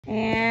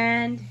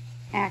And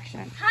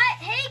action. Hi,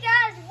 hey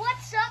guys,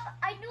 what's up?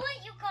 I knew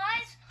that you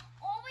guys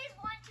always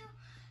want to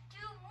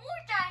do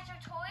more dinosaur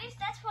toys.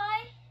 That's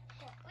why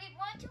we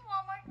went to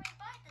Walmart and we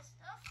bought this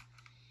stuff.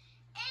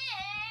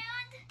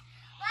 And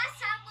last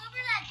time,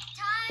 remember that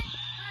time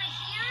we were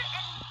here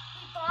and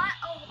we bought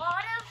a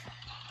lot of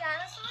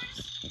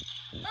dinosaurs?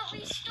 But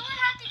we still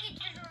have to get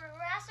the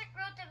Jurassic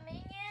World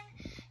Dominion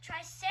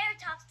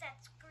Triceratops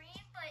that's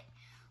green, but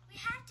we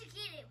have to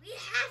get it. We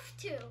have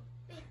to.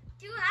 We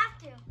do have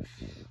to.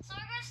 So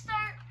we're gonna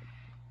start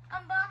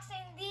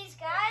unboxing these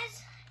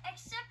guys,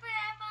 except for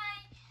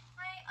my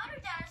other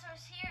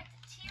dinosaurs here,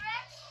 the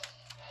T-Rex.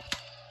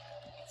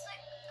 It's like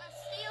a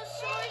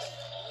Stegosaurus,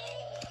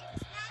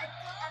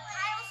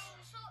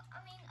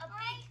 a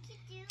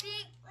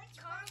big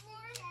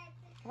carnivore.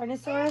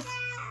 Brontosaurus.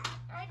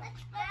 And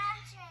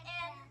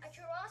a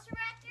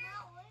Velociraptor.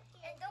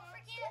 And don't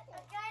forget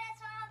a guy that's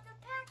on the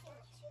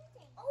package.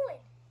 Owen.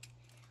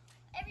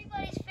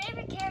 Everybody's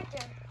favorite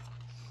character.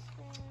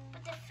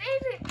 But the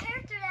favorite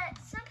character that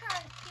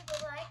sometimes people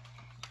like,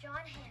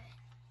 John Hammond.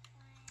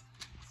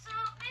 So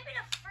maybe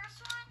the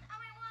first one I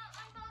might want to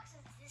unbox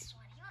is this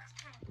one. He looks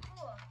kind of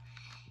cool.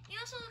 He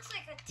also looks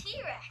like a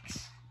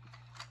T-Rex.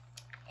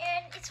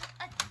 And it's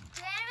a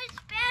damage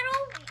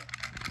battle.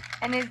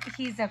 And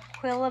he's a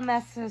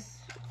Quilomesus.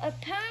 A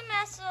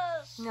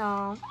Paramesus.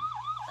 No.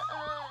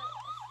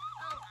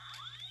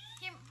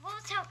 Here,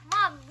 we'll tell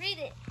Mom, read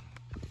it.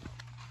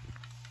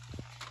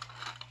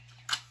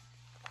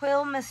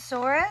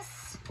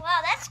 Quilomesaurus.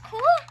 Wow, that's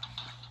cool.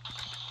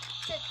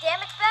 The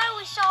damage battle,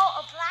 we saw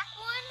a black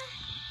one.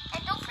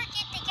 And don't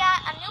forget they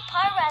got a new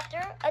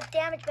Pyroraptor, a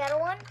damage battle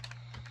one.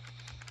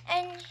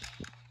 And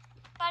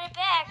by the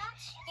back,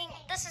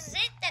 this is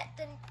it,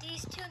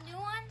 these two new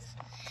ones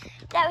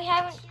that we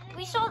haven't,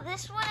 we saw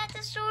this one at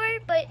the store,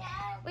 but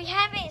we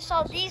haven't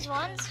saw these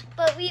ones.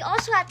 But we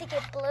also have to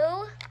get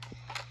blue.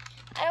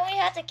 I only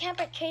have to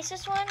camper case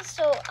this one,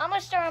 so I'm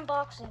gonna start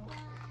unboxing.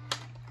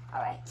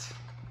 All right.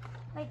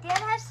 My dad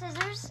has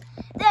scissors.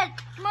 Dad,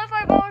 do you mind if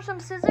I borrow some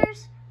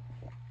scissors?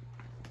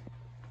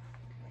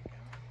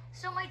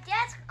 So my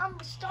dad's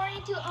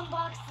starting to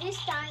unbox this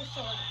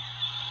dinosaur.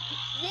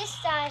 This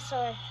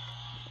dinosaur.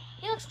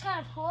 He looks kind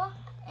of cool.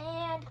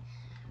 And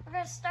we're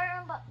going to start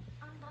unboxing him.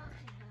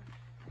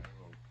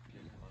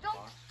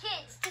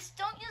 Kids, just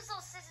don't use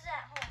those scissors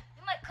at home.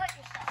 You might cut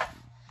yourself.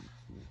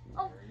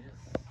 Oh,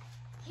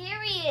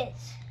 here he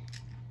is.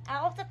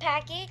 Out of the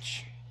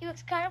package. He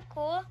looks kind of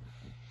cool.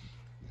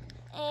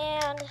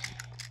 And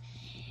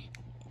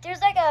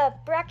there's like a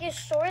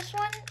Brachiosaurus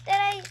one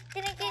that I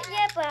didn't get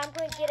yet, but I'm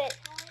going to get it.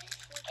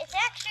 It's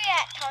actually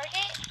at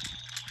Target.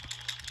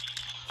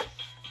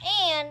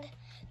 And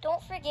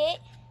don't forget,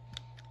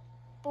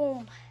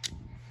 boom.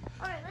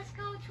 Alright, let's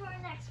go to our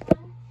next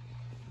one.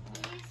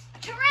 Is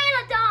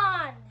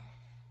Pteranodon.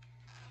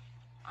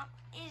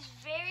 Is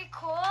very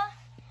cool.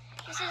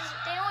 This is,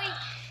 they always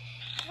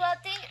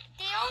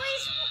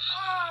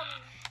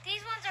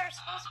these ones are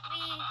supposed to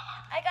be,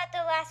 I got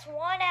the last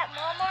one at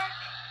Walmart,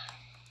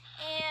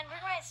 and we're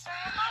going to start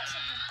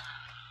unboxing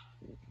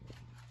them.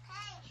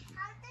 Hey,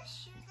 how to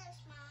shoot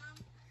this, Mom?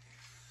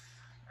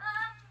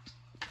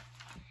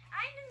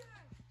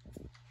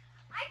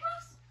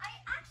 I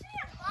actually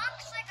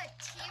unboxed like a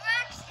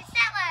T-Rex. It's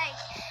that like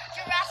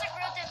Jurassic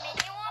World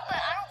Dominion one,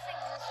 but I don't think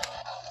this one.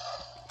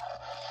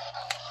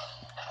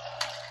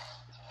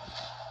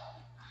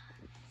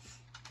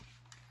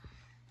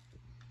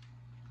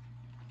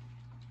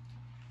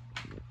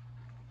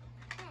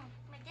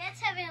 My dad's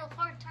having a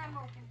hard time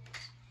opening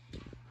this.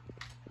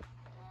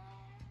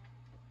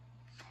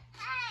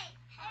 Hey,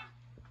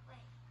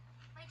 Wait.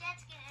 My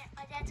dad's getting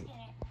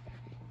it.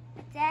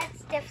 My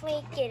dad's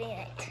definitely getting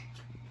it.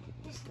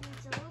 Just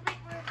needs a little bit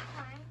more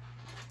time.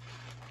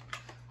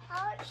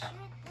 how to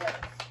shoot this?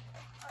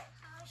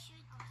 How to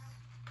shoot this?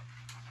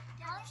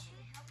 Dad, should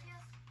we help you?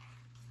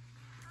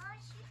 How to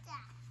shoot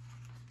that?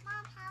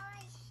 Mom, how do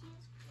I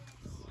shoot this?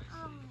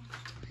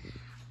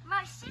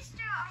 My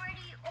sister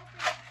already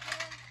opened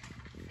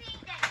the thing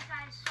that you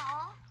guys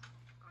saw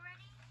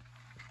already.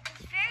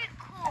 It's very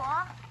cool.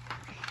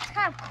 It's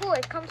kind of cool.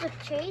 It comes with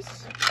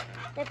Chase,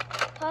 the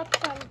pup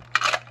from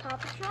Paw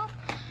Patrol.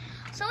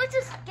 So let's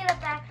just get it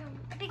back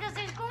because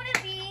there's going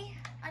to be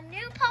a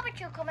new Paw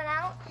Patrol coming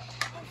out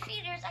in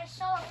theaters. I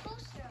saw a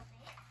poster of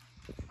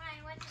it when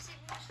I went to see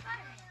the new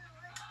Spider-Man.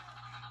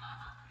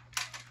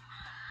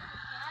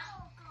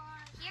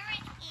 Here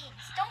it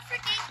is. Don't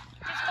forget,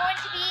 there's going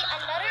to be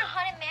another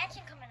Haunted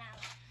Mansion coming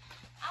out.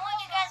 I want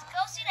you guys to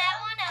go see that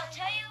one. I'll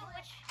tell you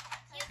which.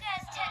 You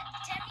guys send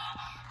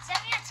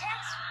me a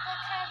text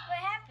what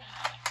happened.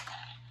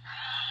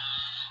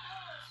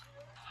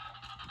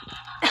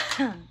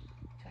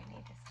 Do I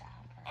need to stop?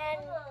 And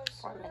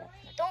 4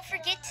 minutes. don't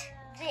forget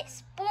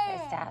this. Boom.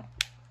 Stop.